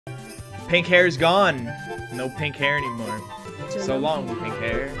pink hair is gone. No pink hair anymore. So long, pink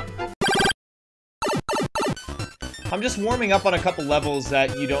hair. I'm just warming up on a couple levels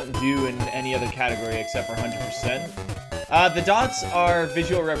that you don't do in any other category except for 100%. The dots are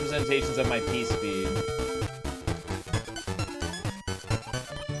visual representations of my P speed.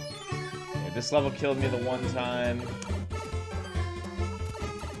 Okay, this level killed me the one time.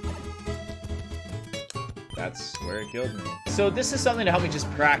 That's where it killed me. So this is something to help me just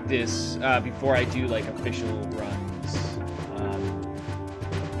practice before I do like official runs.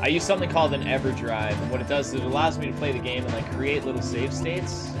 I use something called an EverDrive, and what it does is it allows me to play the game and like create little save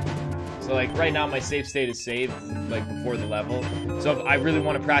states. So like right now my save state is saved like before the level. So if I really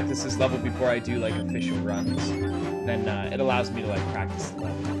want to practice this level before I do like official runs, then it allows me to like practice the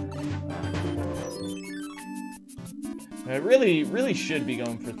level. I really should be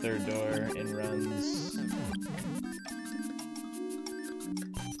going for third door in runs.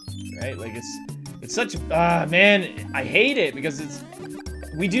 Right? Like it's such man, I hate it because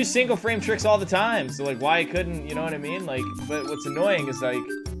we do single frame tricks all the time, so like why I couldn't, you know what I mean? Like, but what's annoying is like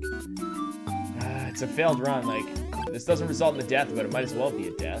it's a failed run. Like, this doesn't result in a death, but it might as well be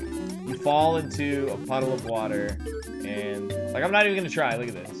a death. You fall into a puddle of water, and like I'm not even gonna try. Look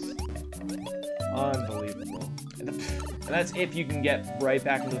at this, unbelievable. And that's if you can get right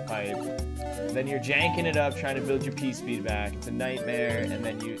back into the pipe. And then you're janking it up, trying to build your P speed back. It's a nightmare, and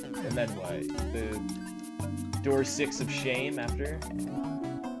then what? The door 6 of shame after.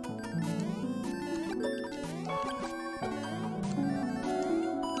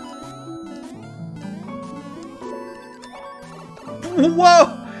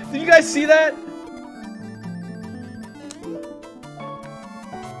 Whoa! Did you guys see that?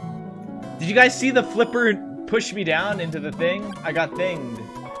 Did you guys see the flipper push me down into the thing? I got thinged.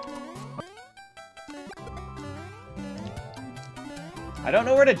 I don't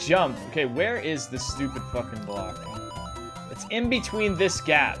know where to jump. Okay, where is this stupid fucking block? It's in between this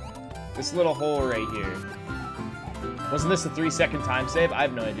gap. This little hole right here. Wasn't this a 3-second time save? I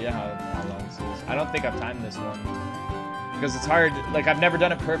have no idea how long this is. I don't think I've timed this one. Because it's hard, like I've never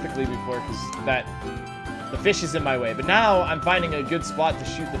done it perfectly before because the fish is in my way. But now I'm finding a good spot to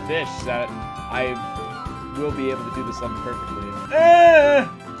shoot the fish that I will be able to do this level perfectly.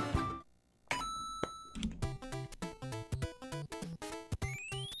 Ah!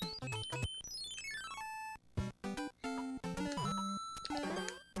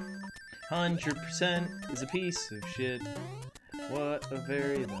 "100% is a piece of shit. What a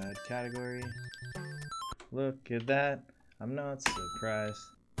very bad category. Look at that. I'm not surprised."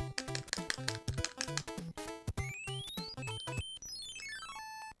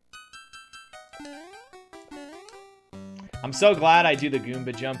 I'm so glad I do the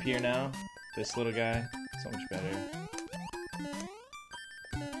Goomba jump here now. This little guy. So much better.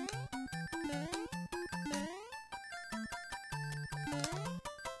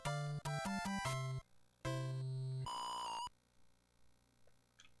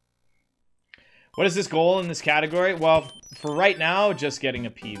 What is this goal in this category? Well, for right now, just getting a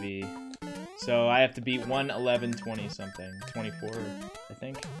PB. So I have to beat 1:11:20 something. 24, I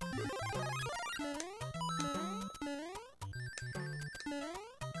think.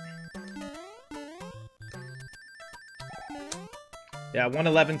 Yeah,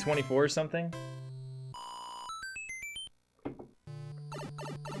 1:11:24 or something.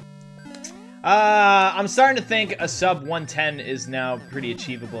 I'm starting to think a sub 110 is now pretty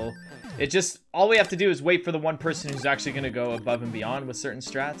achievable. It just, all we have to do is wait for the one person who's actually going to go above and beyond with certain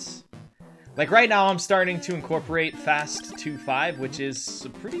strats. Like right now I'm starting to incorporate fast 2.5, which is a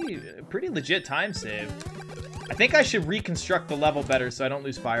pretty legit time save. I think I should reconstruct the level better so I don't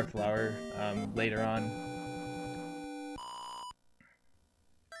lose Fireflower later on.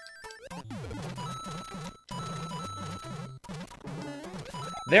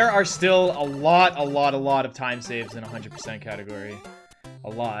 There are still a lot of time saves in 100% category. A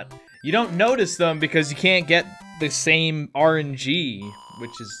lot. You don't notice them because you can't get the same RNG,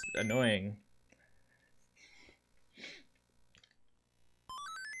 which is annoying.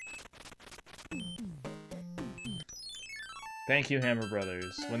 Thank you, Hammer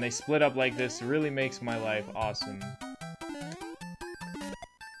Brothers. When they split up like this, it really makes my life awesome.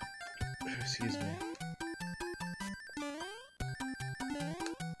 Excuse me.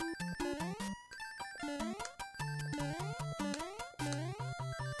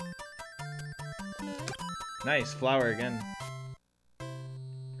 Nice, flower again.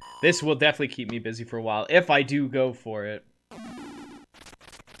 This will definitely keep me busy for a while, if I do go for it.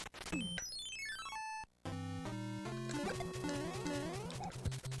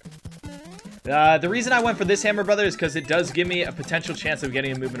 The reason I went for this hammer, brother, is because it does give me a potential chance of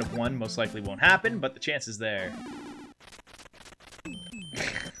getting a movement of 1. Most likely won't happen, but the chance is there.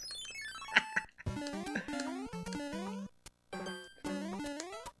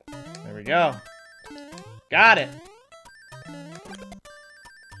 There we go. Got it.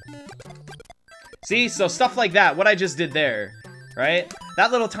 See, so stuff like that, what I just did there, right?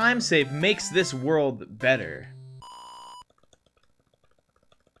 That little time save makes this world better.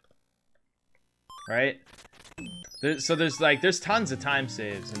 Right? So there's tons of time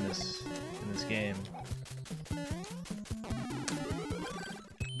saves in this game.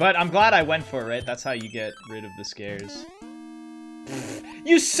 But I'm glad I went for it, right? That's how you get rid of the scares.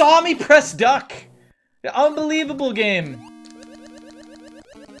 You saw me press duck! Unbelievable game.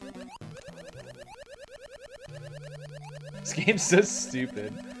 This game's so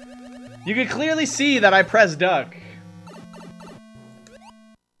stupid. You can clearly see that I pressed duck.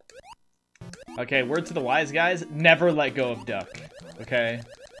 Okay, word to the wise guys, never let go of duck. Okay?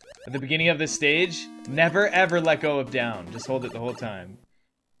 At the beginning of this stage, never ever let go of down. Just hold it the whole time.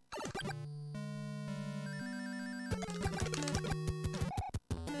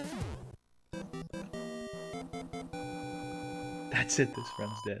 That's it, this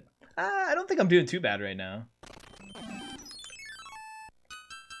friend's dead. I don't think I'm doing too bad right now.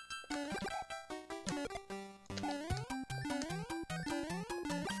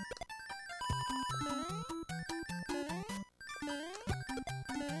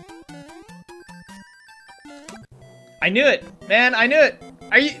 I knew it, man. I knew it.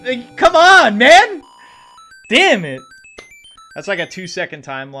 Are you? Come on, man. Damn it. That's like a 2-second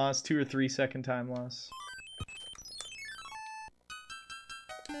time loss, 2 or 3 second time loss.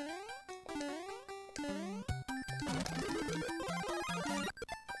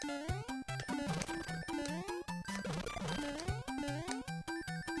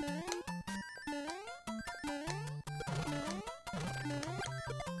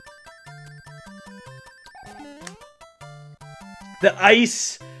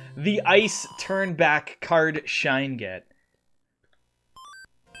 The ice turn back card shine get.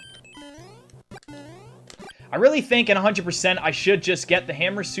 I really think in 100% I should just get the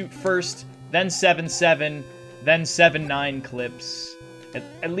hammer suit first, then 7-7, then 7-9 clips.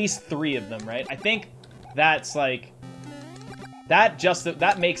 At least 3 of them, right? I think that's like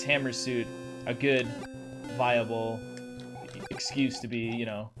that makes hammer suit a good viable excuse to be, you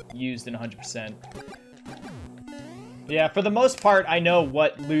know, used in 100%. Yeah, for the most part, I know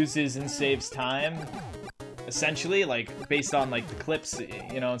what loses and saves time, essentially, like, based on, like, the clips,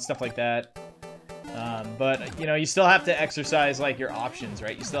 you know, and stuff like that. But, you know, you still have to exercise, like, your options,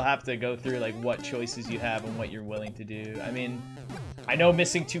 right? You still have to go through, like, what choices you have and what you're willing to do. I mean, I know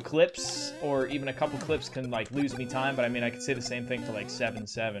missing 2 clips, or even a couple clips can, like, lose me time, but, I mean, I could say the same thing for, like,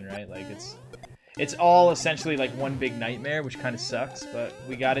 7-7, right? Like, it's all essentially, like, one big nightmare, which kind of sucks, but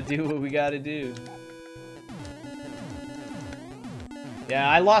we gotta do what we gotta do. Yeah,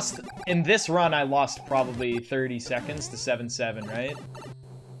 I lost, in this run, I lost probably 30 seconds to 7-7, right?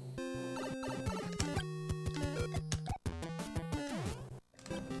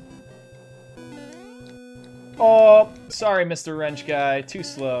 Oh, sorry, Mr. Wrench Guy, too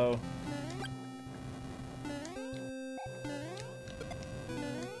slow.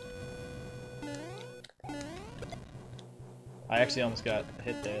 I actually almost got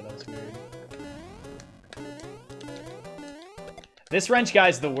hit there, that was weird. This wrench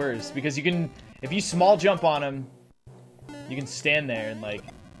guy's the worst, because you can, if you small jump on him, you can stand there and, like,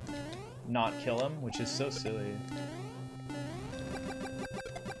 not kill him, which is so silly.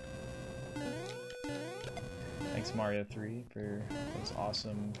 Thanks, Mario 3, for those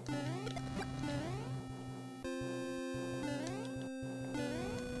awesome...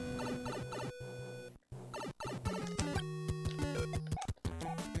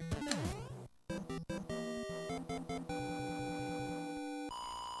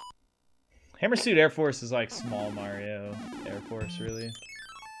 Hammer Suit Air Force is like small Mario Air Force, really.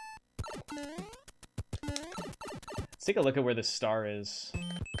 Let's take a look at where the star is.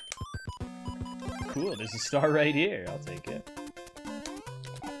 Cool, there's a star right here. I'll take it.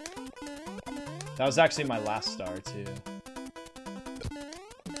 That was actually my last star, too.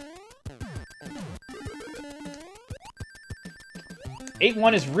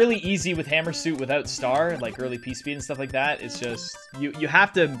 (8-1) is really easy with Hammer Suit without star, like early P-speed and stuff like that. It's just, you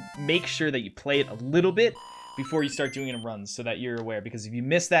have to make sure that you play it a little bit before you start doing it in runs so that you're aware. Because if you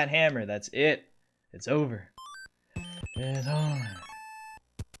miss that hammer, that's it. It's over. It's over.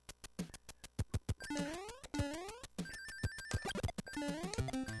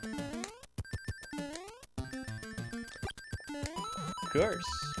 Of course.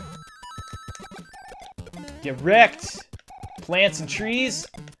 Get wrecked. Plants and trees.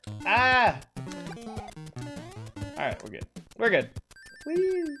 Ah. All right, we're good. We're good.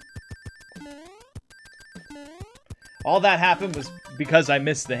 Woo. All that happened was because I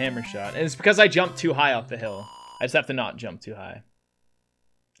missed the hammer shot. And it's because I jumped too high off the hill. I just have to not jump too high.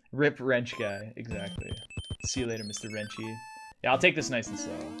 Rip wrench guy. Exactly. See you later, Mr. Wrenchy. Yeah, I'll take this nice and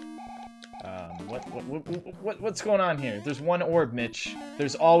slow. What's going on here? There's one orb, Mitch.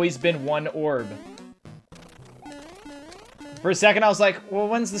 There's always been one orb. For a second, I was like, well,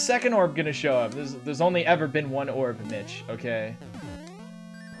 when's the second orb gonna show up? There's only ever been one orb, Mitch. Okay.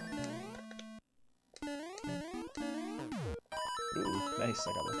 Ooh, nice.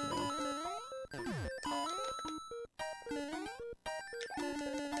 I got lucky there.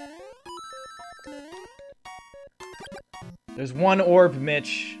 There's one orb,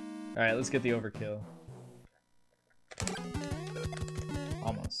 Mitch. Alright, let's get the overkill.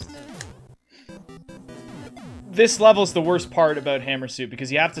 Almost. This level's the worst part about Hammer Suit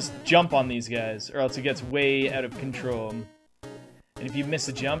because you have to jump on these guys or else it gets way out of control. And if you miss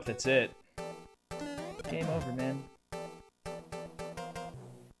a jump, that's it. Game over, man.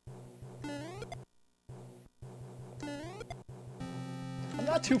 I'm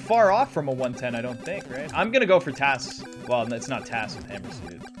not too far off from a 110, I don't think, right? I'm gonna go for tasks. Well, it's not tasks with Hammer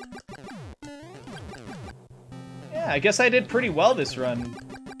Suit. Yeah, I guess I did pretty well this run.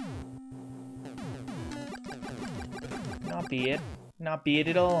 Not bad. Not bad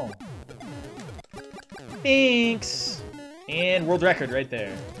at all. Thanks! And world record right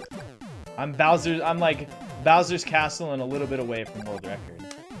there. I'm like Bowser's Castle and a little bit away from world record.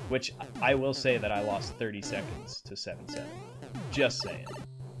 Which I will say that I lost 30 seconds to 7-7. Just saying.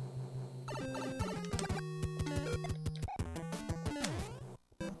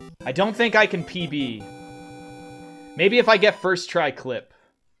 I don't think I can PB. Maybe if I get first try clip.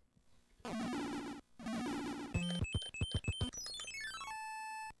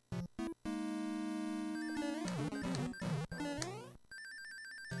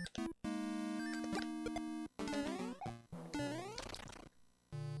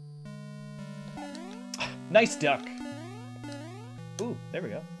 Nice duck. Ooh, there we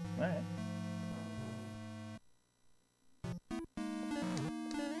go. All right.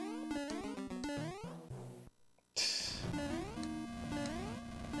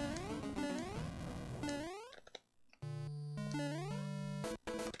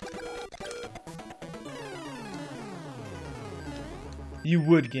 You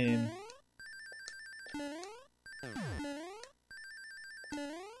would game.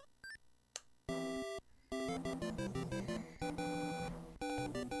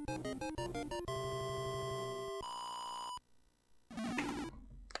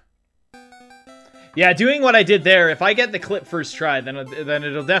 Yeah, doing what I did there, if I get the clip first try, then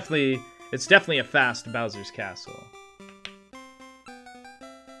it'll definitely, it's definitely a fast Bowser's Castle.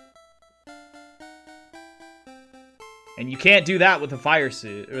 And you can't do that with a fire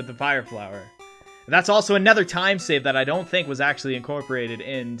suit, or with the fire flower. That's also another time save that I don't think was actually incorporated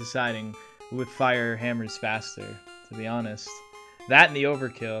in deciding with fire hammers faster, to be honest. That and the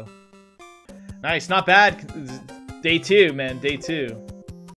overkill. Nice, not bad. Day 2, man, day 2.